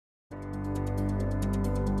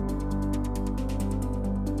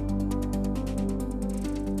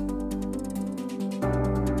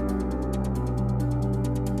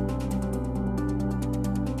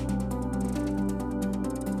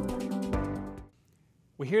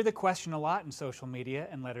We hear the question a lot in social media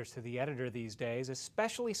and letters to the editor these days,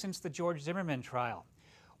 especially since the George Zimmerman trial.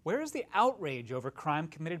 Where is the outrage over crime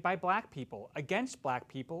committed by black people, against black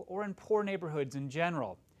people, or in poor neighborhoods in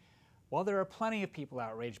general? Well, there are plenty of people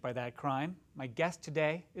outraged by that crime. My guest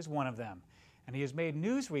today is one of them, and he has made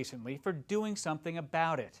news recently for doing something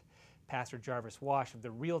about it. Pastor Jarvis Wash of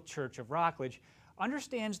the Real Church of Rockledge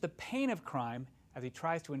understands the pain of crime as he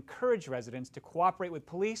tries to encourage residents to cooperate with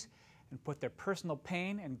police and put their personal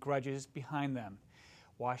pain and grudges behind them.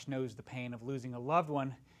 Wash knows the pain of losing a loved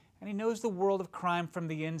one, and he knows the world of crime from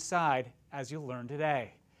the inside, as you'll learn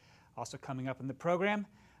today. Also coming up in the program,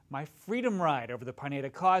 my freedom ride over the Pineda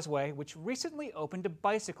Causeway, which recently opened to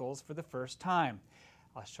bicycles for the first time.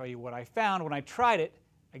 I'll show you what I found when I tried it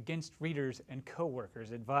against readers' and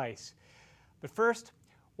co-workers' advice. But first,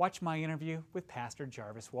 watch my interview with Pastor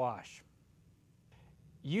Jarvis Wash.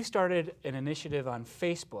 You started an initiative on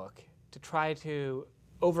Facebook to try to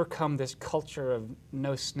overcome this culture of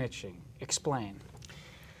no snitching. Explain.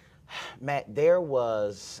 Matt, there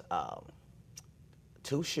was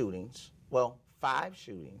 2 shootings, well, 5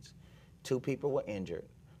 shootings. 2 people were injured.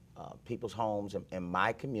 People's homes in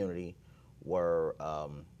my community were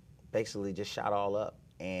basically just shot all up,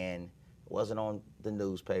 and it wasn't on the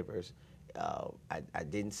newspapers. I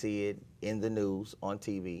didn't see it in the news on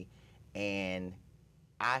TV, and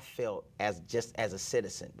I felt just as a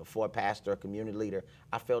citizen, before a pastor or community leader,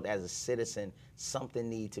 I felt as a citizen something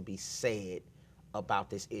needed to be said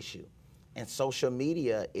about this issue. And social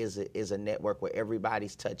media is a network where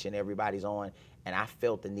everybody's touching, everybody's on, and I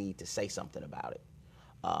felt the need to say something about it.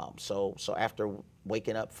 So after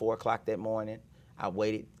waking up 4 o'clock that morning, I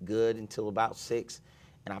waited good until about 6,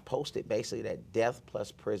 and I posted basically that death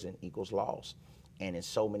plus prison equals loss. And in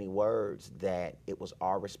so many words that it was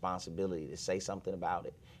our responsibility to say something about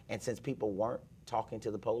it. And since people weren't talking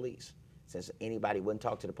to the police, since anybody wouldn't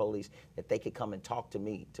talk to the police, that they could come and talk to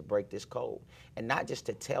me to break this code. And not just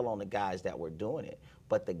to tell on the guys that were doing it,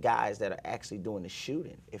 but the guys that are actually doing the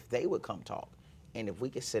shooting, if they would come talk. And if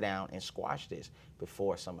we could sit down and squash this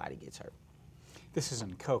before somebody gets hurt. This is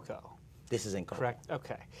in Cocoa. This is in Cocoa. Correct?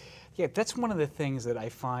 Okay. Yeah, that's one of the things that I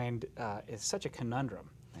find is such a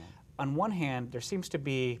conundrum. On one hand, there seems to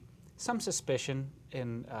be some suspicion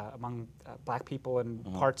among black people in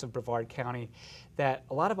parts of Brevard County that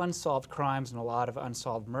a lot of unsolved crimes and a lot of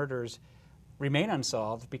unsolved murders remain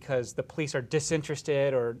unsolved because the police are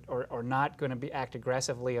disinterested or not going to act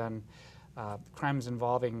aggressively on crimes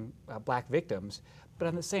involving black victims. But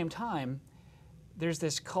at the same time, there's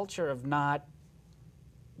this culture of not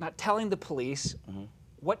telling the police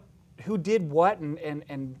who did what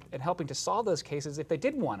and helping to solve those cases if they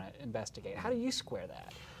did want to investigate. How do you square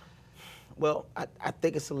that? Well, I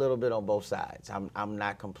think it's a little bit on both sides. I'm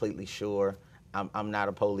not completely sure. I'm not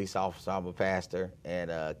a police officer. I'm a pastor and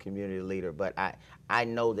a community leader. But I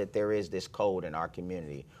know that there is this code in our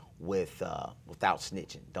community without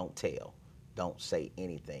snitching. Don't tell. Don't say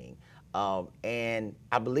anything. And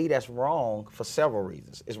I believe that's wrong for several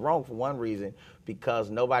reasons. It's wrong for one reason because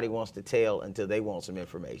nobody wants to tell until they want some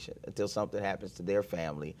information, until something happens to their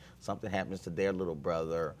family, something happens to their little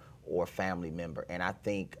brother or family member. And I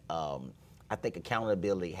think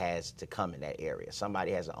accountability has to come in that area.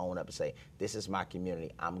 Somebody has to own up and say, this is my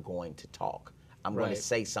community, I'm going to talk. I'm going to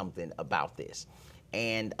say something about this.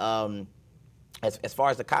 And as far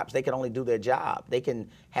as the cops, they can only do their job. They can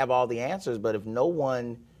have all the answers, but if no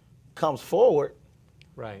one comes forward,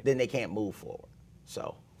 then they can't move forward.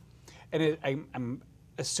 So, and I'm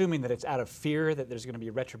assuming that it's out of fear that there's going to be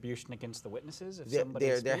retribution against the witnesses.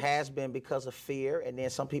 If there has been because of fear, and then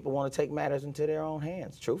some people want to take matters into their own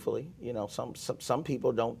hands. Truthfully, you know, some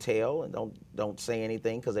people don't tell and don't say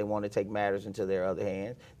anything because they want to take matters into their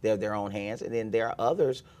own hands, and then there are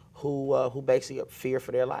others who basically fear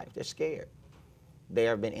for their life. They're scared. There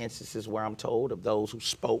have been instances where I'm told of those who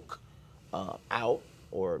spoke out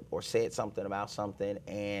or said something about something,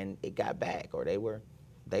 and it got back, or they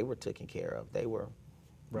were taken care of. They were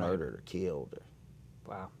murdered or killed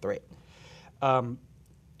or threatened.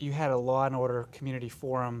 You had a Law and Order Community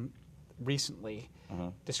Forum recently.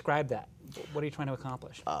 Describe that. What are you trying to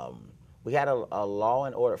accomplish? We had a Law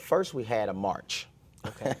and Order. First, we had a march.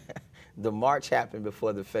 Okay. The march happened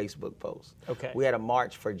before the Facebook post. Okay. We had a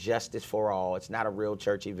march for justice for all. It's not a real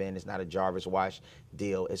church event. It's not a Jarvis Wash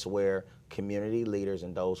deal. It's where community leaders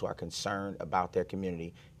and those who are concerned about their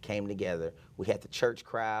community came together. We had the church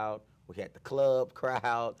crowd. We had the club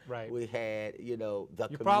crowd. Right. We had, the community.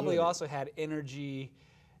 You probably also had energy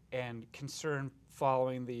and concern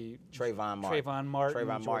following the Trayvon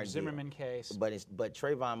Martin, George Zimmerman case. But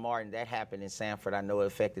Trayvon Martin, that happened in Sanford. I know it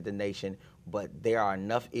affected the nation, but there are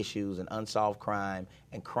enough issues and unsolved crime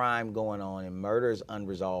and crime going on and murders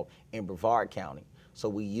unresolved in Brevard County. So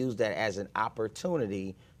we use that as an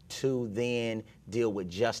opportunity to then deal with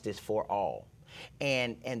justice for all.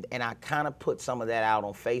 And I kind of put some of that out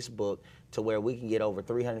on Facebook to where we can get over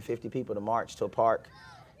 350 people to march to a park.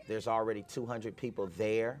 There's already 200 people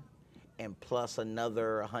there, and plus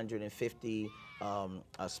another 150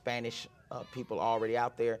 Spanish people already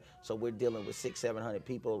out there. So we're dealing with 600-700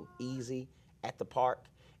 people easy at the park,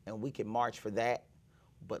 and we can march for that.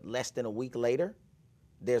 But less than a week later,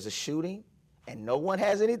 there's a shooting, and no one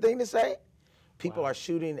has anything to say. People are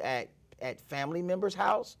shooting at family members'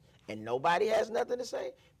 house, and nobody has nothing to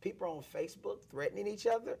say. People are on Facebook threatening each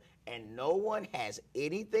other, and no one has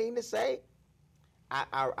anything to say.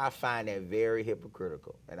 I find that very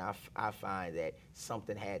hypocritical, and I find that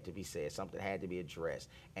something had to be said, something had to be addressed,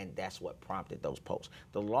 and that's what prompted those posts.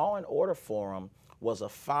 The Law and Order Forum was a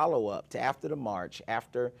follow-up to after the march,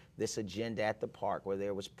 after this agenda at the park where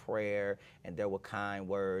there was prayer and there were kind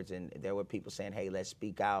words and there were people saying, hey, let's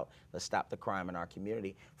speak out, let's stop the crime in our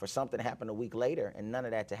community. For something to happen a week later and none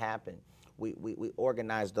of that to happen, we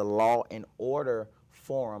organized the Law and Order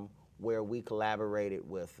Forum where we collaborated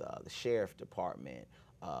with the Sheriff Department,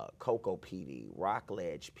 Cocoa PD,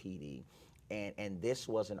 Rockledge PD, and this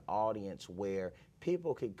was an audience where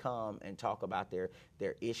people could come and talk about their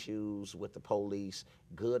issues with the police,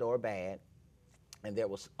 good or bad, and there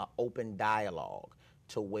was an open dialogue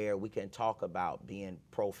to where we can talk about being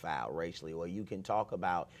profiled racially, or you can talk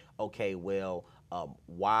about, okay, well,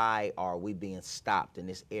 why are we being stopped in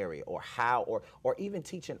this area, or how, or even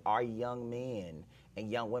teaching our young men and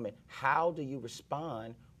young women, how do you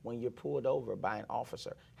respond when you're pulled over by an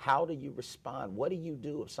officer? How do you respond? What do you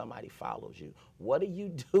do if somebody follows you? What do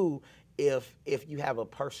you do if you have a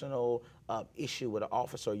personal issue with an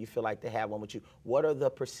officer, or you feel like they have one with you? What are the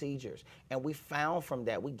procedures? And we found from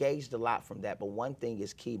that, we gauged a lot from that, but one thing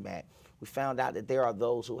is key, Matt. We found out that there are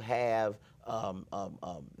those who have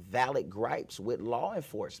valid gripes with law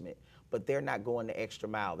enforcement, but they're not going the extra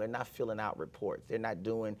mile. They're not filling out reports. They're not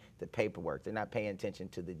doing the paperwork. They're not paying attention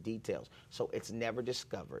to the details. So it's never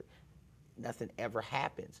discovered. Nothing ever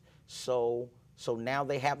happens. So now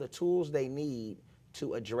they have the tools they need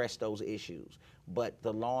to address those issues. But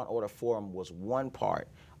the Law and Order Forum was one part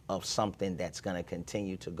of something that's going to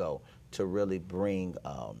continue to go to really bring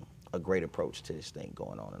a great approach to this thing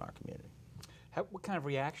going on in our community. What kind of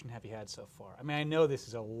reaction have you had so far? I mean, I know this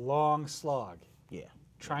is a long slog. Yeah.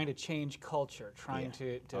 Trying to change culture, trying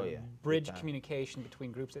to bridge communication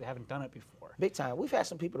between groups that haven't done it before. Big time. We've had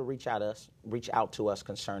some people to reach out to us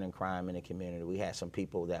concerning crime in the community. We had some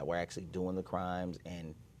people that were actually doing the crimes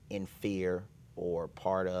and in fear or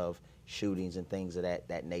part of shootings and things of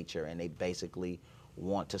that nature, and they basically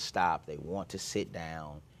want to stop. They want to sit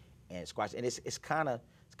down and squash. And it's kind of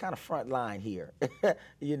front line here,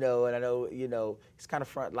 you know. And I know, you know, it's kind of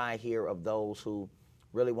front line here of those who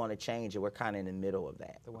really want to change, and we're kind of in the middle of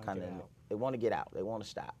that. They want to get out. They want to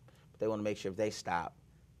stop, but they want to make sure if they stop,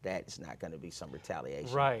 that it's not going to be some retaliation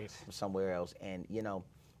from somewhere else. And you know,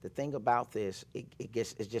 the thing about this, it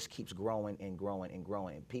just keeps growing and growing and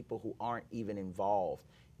growing. And people who aren't even involved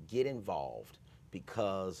get involved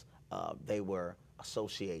because they were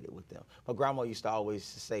associated with them. My grandma used to always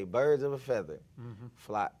say, "Birds of a feather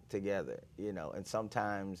flock together," you know. And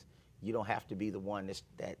sometimes you don't have to be the one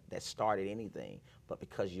that started anything, but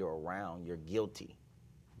because you're around, you're guilty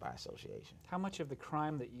by association. How much of the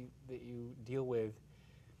crime that you deal with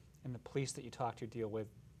and the police that you talk to deal with,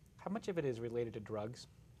 how much of it is related to drugs?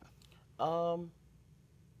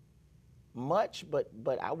 Much, but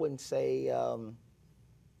I wouldn't say,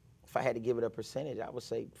 if I had to give it a percentage, I would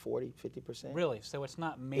say 40, 50%. Really? So it's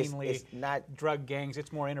not mainly it's not drug gangs,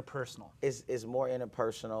 it's more interpersonal. It's more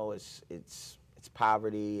interpersonal, it's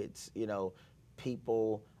poverty, it's, you know,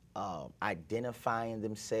 people identifying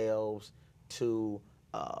themselves to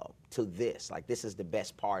this. Like, this is the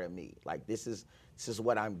best part of me. Like, this is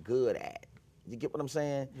what I'm good at. You get what I'm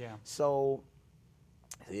saying? Yeah. So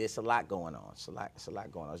it's a lot going on. It's a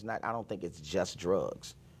lot going on. It's not. I don't think it's just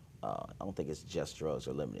drugs. I don't think it's just drugs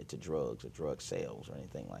or limited to drugs or drug sales or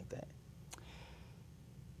anything like that.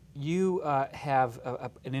 You have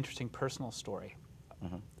an interesting personal story.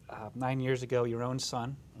 9 years ago, your own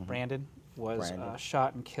son, Brandon, was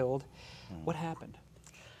shot and killed. What happened?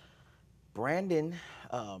 Brandon,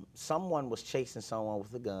 someone was chasing someone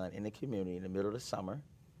with a gun in the community in the middle of the summer,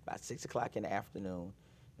 about 6 o'clock in the afternoon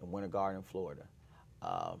in Winter Garden, Florida.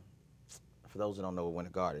 For those who don't know where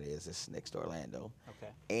Winter Garden is, it's next to Orlando.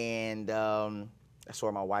 Okay. And that's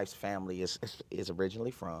where my wife's family is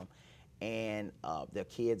originally from. And their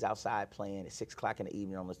kids outside playing at 6 o'clock in the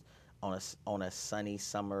evening on a sunny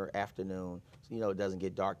summer afternoon. So, you know, it doesn't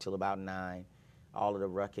get dark till about 9. All of the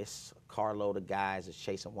ruckus, carload of guys is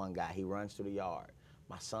chasing one guy. He runs through the yard.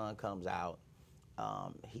 My son comes out.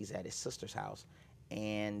 He's at his sister's house.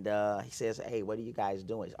 And he says, hey, what are you guys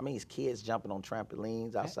doing? I mean, his kids jumping on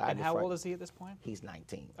trampolines outside. And how old is he at this point? He's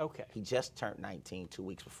 19. Okay. He just turned 19 2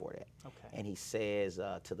 weeks before that. Okay. And he says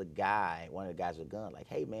to the guy, one of the guys with a gun, like,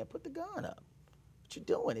 hey, man, put the gun up. What you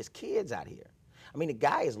doing? There's kids out here. I mean, the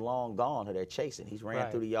guy is long gone who they're chasing. He's ran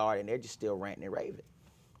through the yard, and they're just still ranting and raving.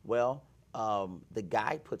 Well, the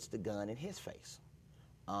guy puts the gun in his face.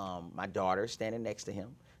 My daughter's standing next to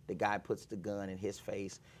him. The guy puts the gun in his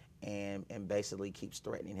face and basically keeps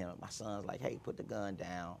threatening him. My son's like, hey, put the gun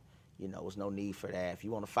down. You know, there's no need for that. If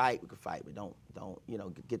you want to fight, we can fight, but don't, you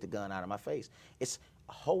know, get the gun out of my face. It's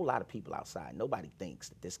a whole lot of people outside. Nobody thinks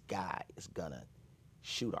that this guy is gonna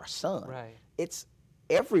shoot our son. Right. It's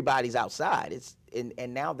everybody's outside.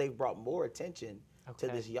 And now they've brought more attention to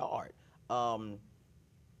this yard. For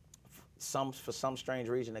some strange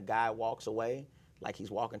reason, the guy walks away, like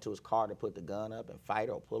he's walking to his car to put the gun up and fight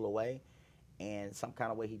or pull away. And some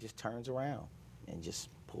kind of way he just turns around and just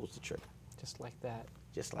pulls the trigger. Just like that.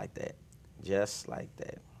 Just like that. Just like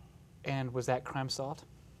that. And was that crime solved?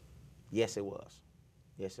 Yes, it was.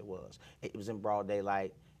 Yes, it was. It was in broad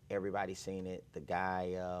daylight. Everybody seen it. The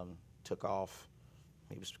guy took off.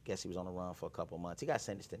 I guess he was on the run for a couple months. He got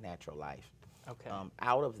sentenced to natural life. Okay.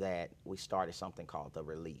 Out of that, we started something called the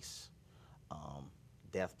release.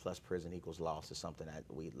 Death plus prison equals loss is something that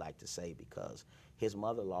we like to say because his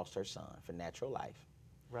mother lost her son for natural life.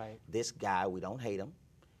 Right. This guy, we don't hate him.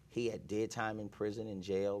 He had did time in prison and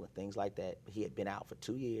jail and things like that. He had been out for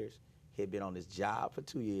 2 years. He had been on his job for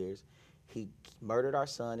 2 years. He murdered our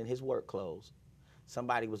son in his work clothes.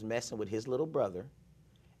 Somebody was messing with his little brother,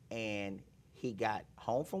 and he got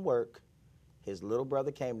home from work. His little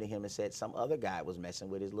brother came to him and said some other guy was messing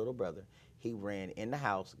with his little brother. He ran in the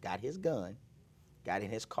house, got his gun, got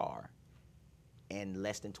in his car, and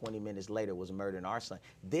less than 20 minutes later was murdering our son.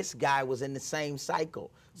 This guy was in the same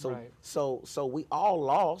cycle. So we all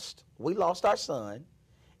lost. We lost our son,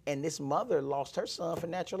 and this mother lost her son for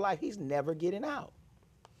natural life. He's never getting out.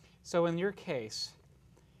 So in your case,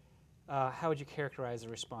 how would you characterize the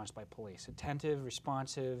response by police? Attentive,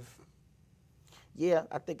 responsive? Yeah,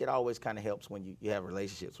 I think it always kind of helps when you have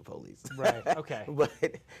relationships with police. Right. Okay.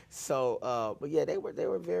 but yeah, they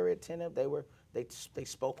were very attentive. They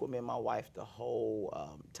spoke with me and my wife the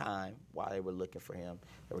whole time while they were looking for him.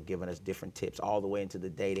 They were giving us different tips all the way into the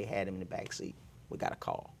day they had him in the back seat. We got a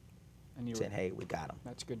call and saying, "Hey, we got him."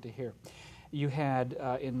 That's good to hear. You had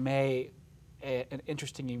in May an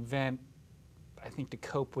interesting event, I think, to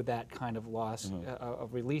cope with that kind of loss, a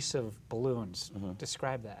release of balloons.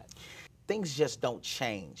 Describe that. Things just don't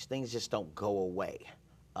change. Things just don't go away.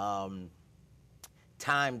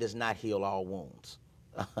 Time does not heal all wounds.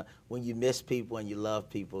 When you miss people and you love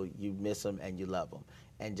people, you miss them and you love them.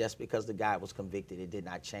 And just because the guy was convicted, it did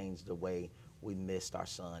not change the way we missed our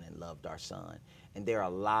son and loved our son. And there are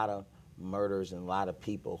a lot of murders and a lot of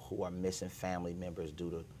people who are missing family members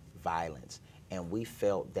due to violence. And we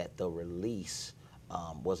felt that the release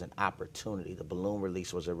was an opportunity. The balloon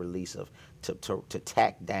release was a release to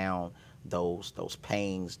tack down those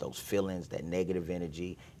pains, those feelings, that negative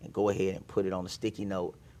energy, and go ahead and put it on a sticky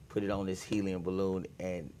note, put it on this helium balloon,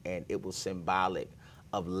 and it was symbolic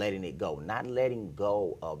of letting it go. Not letting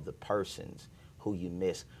go of the persons who you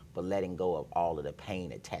miss, but letting go of all of the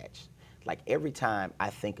pain attached. Like every time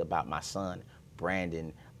I think about my son,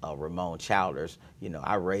 Brandon Ramon Childers, you know,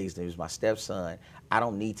 I raised him, he was my stepson. I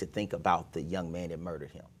don't need to think about the young man that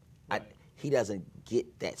murdered him. Right. He doesn't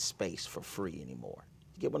get that space for free anymore.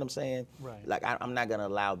 You get what I'm saying? Right. Like I'm not gonna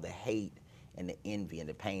allow the hate and the envy and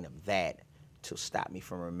the pain of that to stop me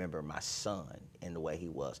from remembering my son in the way he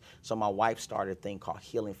was. So my wife started a thing called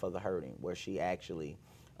Healing for the Hurting, where she actually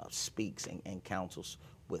speaks and counsels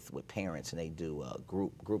with parents, and they do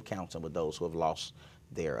group counseling with those who have lost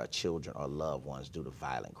their children or loved ones due to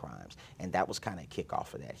violent crimes. And that was kind of a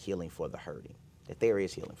kickoff of that, Healing for the Hurting, that there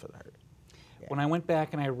is healing for the hurting. Yeah. When I went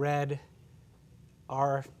back and I read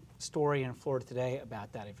our story in Florida Today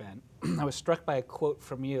about that event, I was struck by a quote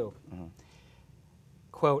from you.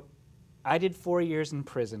 Quote, "I did 4 years in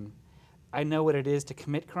prison. I know what it is to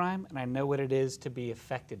commit crime, and I know what it is to be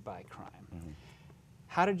affected by crime."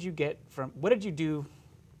 How did you get from, what did you do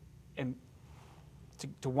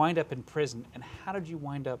to wind up in prison, and how did you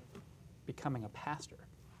wind up becoming a pastor?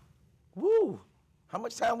 Woo! How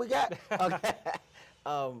much time we got? Okay.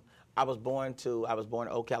 I was born in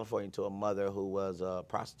Oak, California, to a mother who was a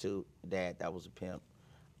prostitute, dad that was a pimp.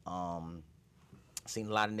 Seen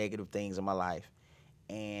a lot of negative things in my life,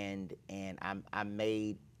 and I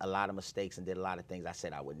made a lot of mistakes and did a lot of things I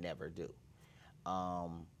said I would never do.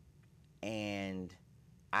 And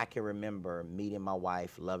I can remember meeting my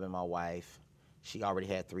wife, loving my wife. She already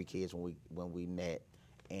had 3 kids when we met,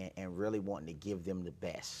 and really wanting to give them the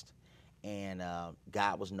best. And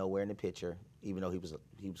God was nowhere in the picture, even though he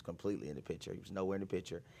was completely in the picture. He was nowhere in the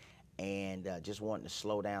picture, and just wanting to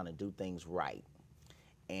slow down and do things right.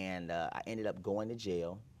 And I ended up going to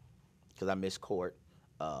jail because I missed court.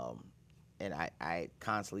 And I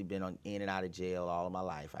constantly been in and out of jail all of my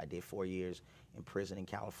life. I did 4 years in prison in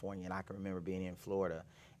California, and I can remember being in Florida.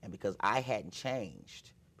 And because I hadn't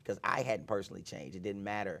changed, because I hadn't personally changed, it didn't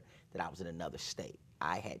matter that I was in another state.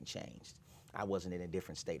 I hadn't changed. I wasn't in a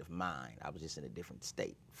different state of mind. I was just in a different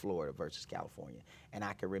state, Florida versus California. And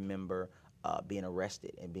I can remember being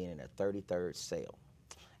arrested and being in a 33rd cell.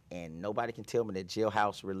 And nobody can tell me that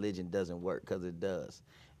jailhouse religion doesn't work, because it does.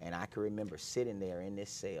 And I can remember sitting there in this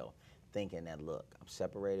cell thinking that, look, I'm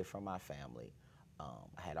separated from my family.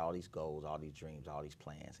 I had all these goals, all these dreams, all these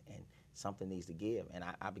plans, and something needs to give. And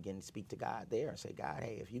I began to speak to God there and say, God,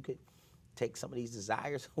 hey, if you could take some of these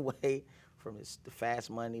desires away from the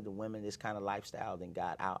fast money, the women, this kind of lifestyle, then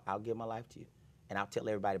God, I'll give my life to you. And I'll tell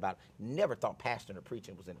everybody about it. Never thought pastoring or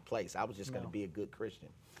preaching was in place. I was just going to be a good Christian.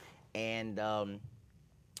 And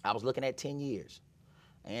I was looking at 10 years.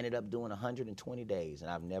 I ended up doing 120 days,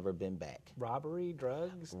 and I've never been back. Robbery,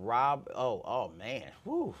 drugs? Oh man,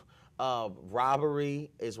 whew.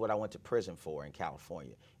 Robbery is what I went to prison for in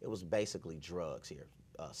California. It was basically drugs here,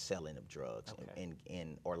 selling of drugs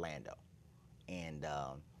in Orlando. And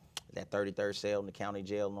that 33rd cell in the county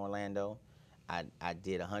jail in Orlando, I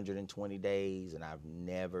did 120 days, and I've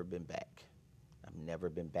never been back. I've never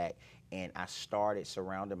been back. And I started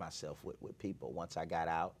surrounding myself with people. Once I got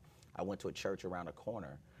out, I went to a church around the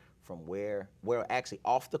corner from where actually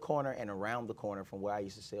off the corner and around the corner from where I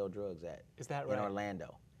used to sell drugs at. Is that right? In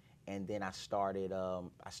Orlando. And then I started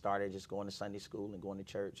just going to Sunday school and going to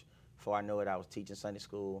church. Before I knew it, I was teaching Sunday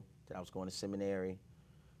school. Then I was going to seminary.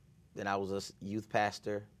 Then I was a youth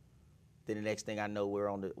pastor. Then the next thing I know, we're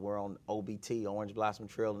on OBT, Orange Blossom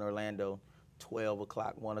Trail in Orlando, 12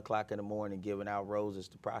 o'clock, 1 o'clock in the morning, giving out roses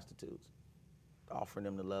to prostitutes, offering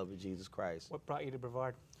them the love of Jesus Christ. What brought you to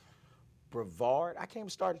Brevard? Brevard, I came to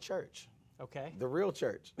start a church. Okay. The real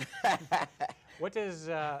church. What does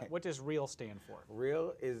REAL stand for?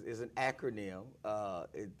 REAL is an acronym.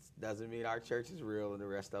 It doesn't mean our church is real and the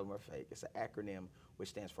rest of them are fake. It's an acronym which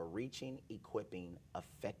stands for Reaching, Equipping,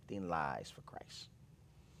 Affecting Lives for Christ.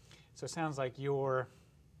 So it sounds like your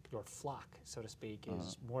flock, so to speak,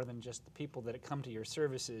 is more than just the people that come to your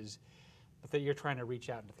services, but that you're trying to reach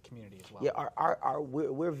out into the community as well. Yeah,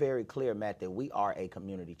 we're very clear, Matt, that we are a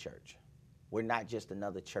community church. We're not just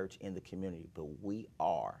another church in the community, but we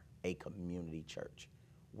are a community church.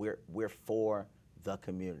 We're for the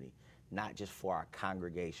community, not just for our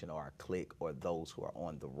congregation or our clique or those who are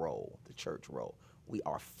on the roll, the church roll. We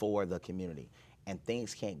are for the community. And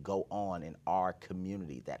things can't go on in our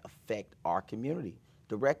community that affect our community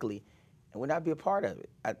directly, and we're not be a part of it.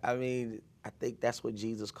 I mean, I think that's what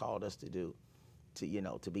Jesus called us to do,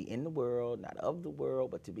 to be in the world, not of the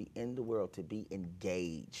world, but to be in the world, to be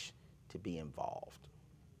engaged, to be involved.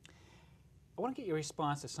 I want to get your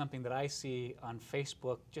response to something that I see on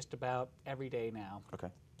Facebook just about every day now. Okay.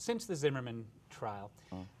 Since the Zimmerman trial,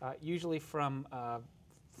 usually from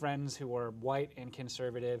friends who are white and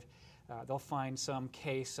conservative, they'll find some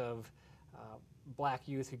case of black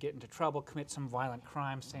youth who get into trouble, commit some violent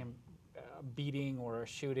crime, say beating or a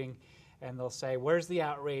shooting, and they'll say, "Where's the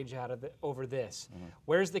outrage over this?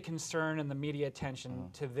 Where's the concern and the media attention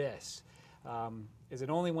to this? Is it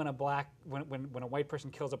only when a white person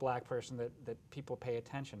kills a black person that people pay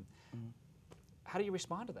attention?" How do you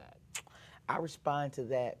respond to that? I respond to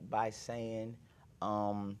that by saying,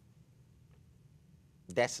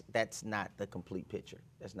 that's not the complete picture.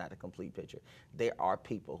 That's not the complete picture. There are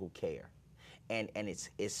people who care. And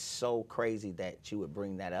it's so crazy that you would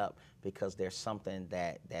bring that up, because there's something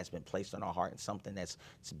that's been placed on our heart, and something that's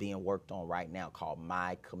being worked on right now called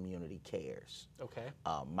My Community Cares. Okay.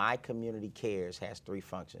 My Community Cares has 3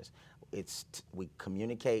 functions. We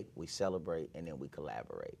communicate, we celebrate, and then we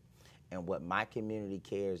collaborate. And what My Community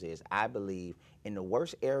Cares is, I believe, in the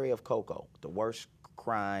worst area of Cocoa, the worst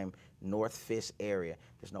crime, North Fist area,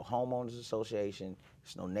 there's no homeowners association,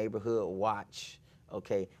 there's no neighborhood watch,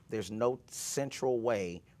 okay? There's no central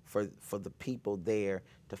way for the people there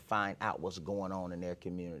to find out what's going on in their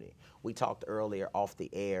community. We talked earlier off the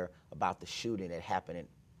air about the shooting that happened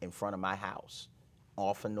in front of my house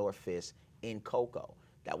off of North Fifth in Cocoa.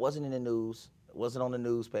 That wasn't in the news. It wasn't on the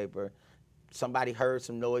newspaper. Somebody heard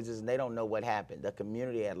some noises and they don't know what happened. The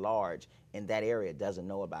community at large in that area doesn't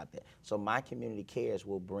know about that. So My Community Cares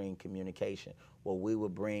will bring communication. Well, we will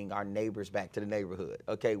bring our neighbors back to the neighborhood.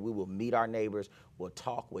 Okay, we will meet our neighbors, we'll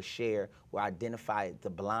talk, we'll share, we'll identify the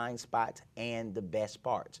blind spots and the best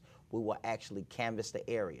parts. We will actually canvass the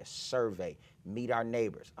area, survey, meet our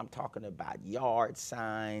neighbors. I'm talking about yard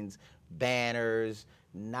signs, banners,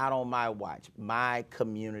 not on my watch. My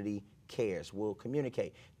Community Cares. We'll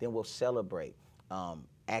communicate, then we'll celebrate,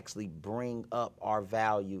 actually bring up our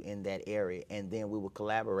value in that area, and then we will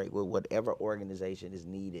collaborate with whatever organization is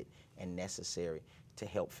needed and necessary to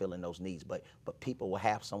help fill in those needs. But people will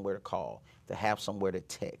have somewhere to call, to have somewhere to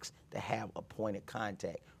text, to have a point of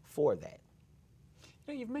contact for that.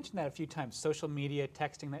 You know, you've mentioned that a few times, social media,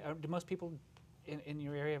 texting. Do most people in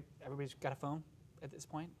your area, everybody's got a phone at this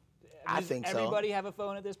point? I think so. Everybody have a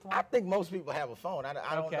phone at this point? I think most people have a phone. I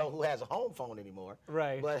don't know who has a home phone anymore.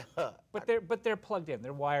 Right. But they're plugged in.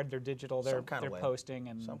 They're wired. They're digital. They're posting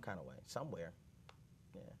and some kind of way, somewhere.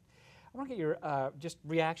 Yeah. I want to get your just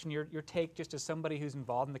reaction, your take, just as somebody who's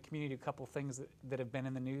involved in the community. A couple things that have been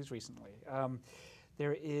in the news recently.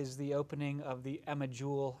 There is the opening of the Emma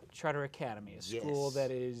Jewell Charter Academy, a school that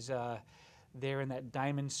is there in that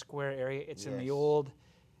Diamond Square area. It's in the old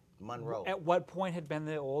Monroe. At what point had been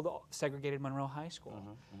the old segregated Monroe High School.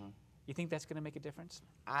 You think that's going to make a difference?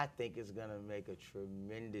 I think it's going to make a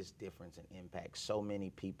tremendous difference and impact. So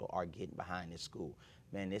many people are getting behind this school.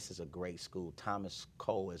 Man, this is a great school. Thomas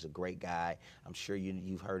Cole is a great guy. I'm sure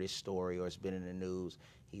you've heard his story or it's been in the news.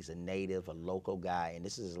 He's a native, a local guy, and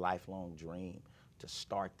this is his lifelong dream to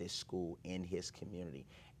start this school in his community.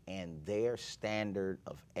 And their standard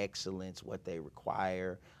of excellence, what they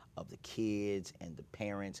require of the kids and the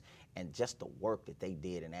parents, and just the work that they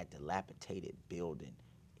did in that dilapidated building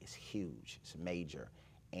is huge. It's major.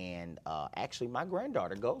 And actually, my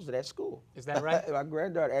granddaughter goes to that school. Is that right? My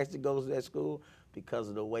granddaughter actually goes to that school because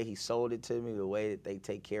of the way he sold it to me, the way that they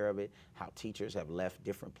take care of it, how teachers have left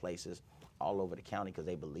different places all over the county because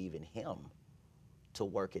they believe in him to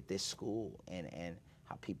work at this school, and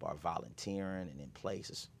how people are volunteering and in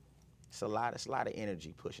places. It's a lot of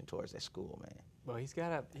energy pushing towards that school, man. Well, he's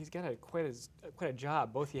got quite a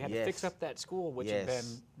job. Both he had to fix up that school, which had been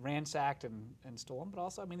ransacked and stolen, but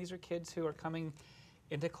also, I mean, these are kids who are coming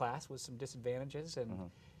into class with some disadvantages, and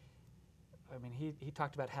I mean, he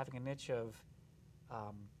talked about having a niche of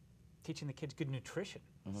teaching the kids good nutrition,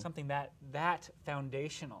 something that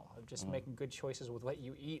foundational of just making good choices with what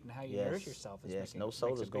you eat and how you nourish yourself. No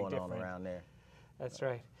sodas going on around there. That's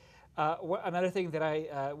right. Another thing that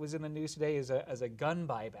I was in the news today is a gun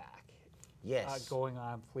buyback. Going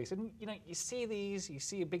on with police. And you know, you see these, you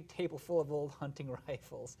see a big table full of old hunting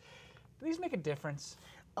rifles. Do these make a difference?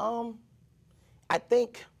 I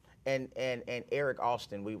think, and Eric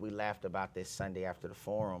Austin, we laughed about this Sunday after the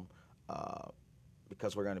forum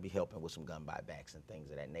because we're going to be helping with some gun buybacks and things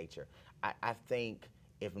of that nature. I think,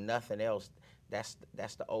 if nothing else, that's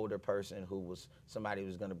the older person somebody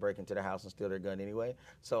who's going to break into the house and steal their gun anyway.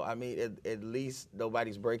 So I mean, at least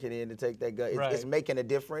nobody's breaking in to take that gun. It's making a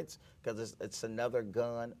difference because it's another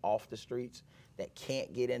gun off the streets that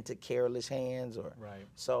can't get into careless hands.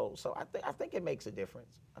 So I think it makes a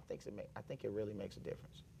difference. I think it really makes a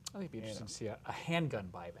difference. I think it'd be interesting to see a handgun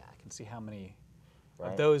buyback and see how many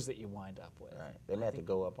of those that you wind up with. Right. They have to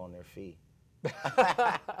go up on their fee.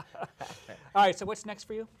 All right. So what's next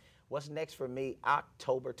for you? What's next for me?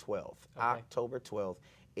 October 12th. October 12th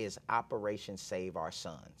is Operation Save Our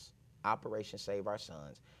Sons. Operation Save Our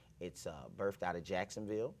Sons. It's birthed out of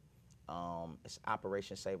Jacksonville. It's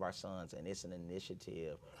Operation Save Our Sons, and it's an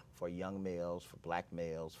initiative for young males, for black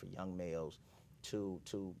males, for young males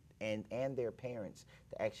and their parents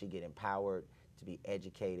to actually get empowered, to be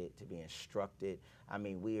educated, to be instructed. I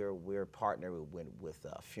mean, we're partnered with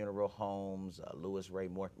funeral homes, Lewis Ray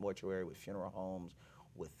Mortuary, with funeral homes,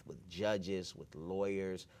 with judges, with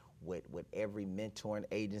lawyers, with every mentoring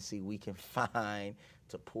agency we can find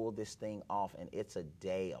to pull this thing off. And it's a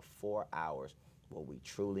day of 4 hours where we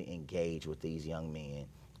truly engage with these young men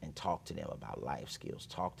and talk to them about life skills,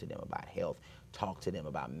 talk to them about health, talk to them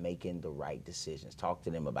about making the right decisions, talk to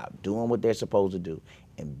them about doing what they're supposed to do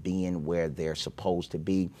and being where they're supposed to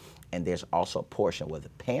be. And there's also a portion where the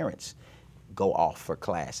parents go off for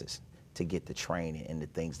classes to get the training and the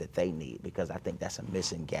things that they need, because I think that's a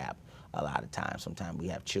missing gap a lot of times. Sometimes we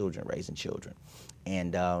have children raising children.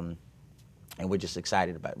 And And we're just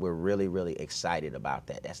excited about it. We're really, really excited about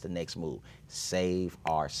that. That's the next move. Save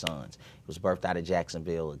our sons. It was birthed out of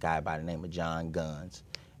Jacksonville, a guy by the name of John Guns,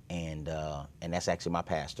 and that's actually my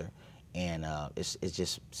pastor. And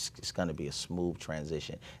it's going to be a smooth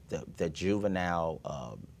transition. The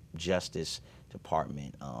juvenile justice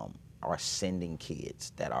department are sending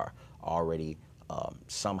kids that are already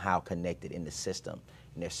somehow connected in the system,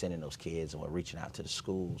 and they're sending those kids, and we're reaching out to the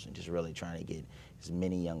schools and just really trying to get as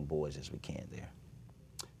many young boys as we can there.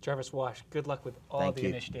 Jarvis Wash, good luck with all the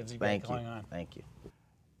initiatives you've got going on. Thank you.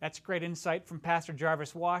 That's great insight from Pastor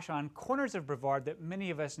Jarvis Wash on corners of Brevard that many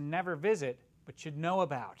of us never visit but should know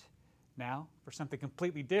about. Now, for something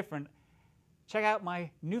completely different, check out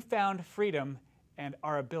my newfound freedom and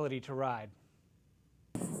our ability to ride.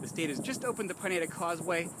 The state has just opened the Pineda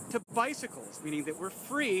Causeway to bicycles, meaning that we're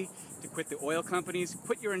free to quit the oil companies,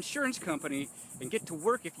 quit your insurance company, and get to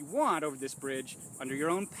work if you want over this bridge under your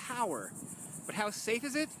own power. But how safe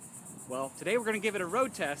is it? Well, today we're going to give it a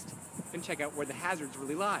road test and check out where the hazards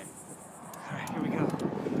really lie. All right, here we go.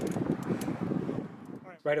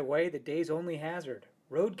 Right away, the day's only hazard,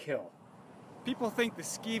 roadkill. People think the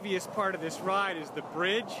skeeviest part of this ride is the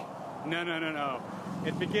bridge. No, no, no, no.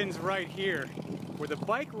 It begins right here, where the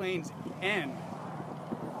bike lanes end.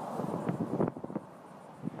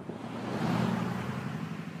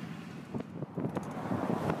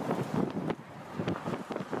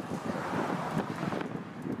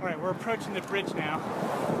 All right, we're approaching the bridge now.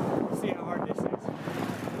 Let's see how hard this is.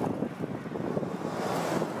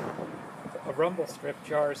 A rumble strip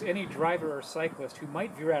jars any driver or cyclist who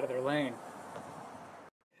might veer out of their lane.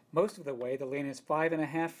 Most of the way, the lane is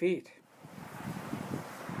 5.5 feet.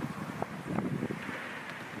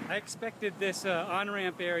 I expected this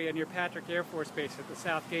on-ramp area near Patrick Air Force Base at the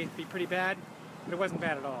South Gate to be pretty bad, but it wasn't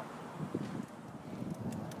bad at all.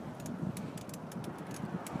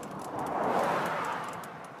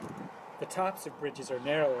 The tops of bridges are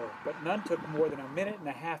narrower, but none took more than 1.5 minutes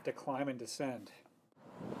to climb and descend.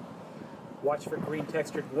 Watch for green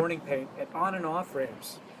textured warning paint at on and off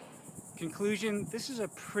ramps. Conclusion, this is a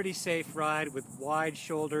pretty safe ride with wide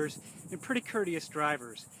shoulders and pretty courteous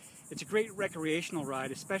drivers. It's a great recreational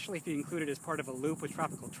ride, especially if you include it as part of a loop with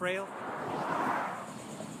tropical trail,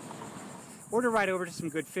 or to ride over to some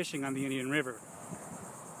good fishing on the Indian River.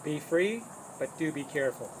 Be free, but do be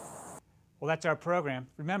careful. Well, that's our program.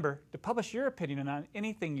 Remember, to publish your opinion on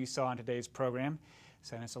anything you saw on today's program,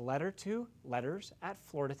 send us a letter to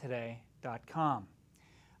letters@floridatoday.com.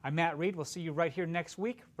 I'm Matt Reed. We'll see you right here next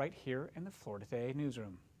week, right here in the Florida Today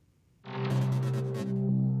newsroom.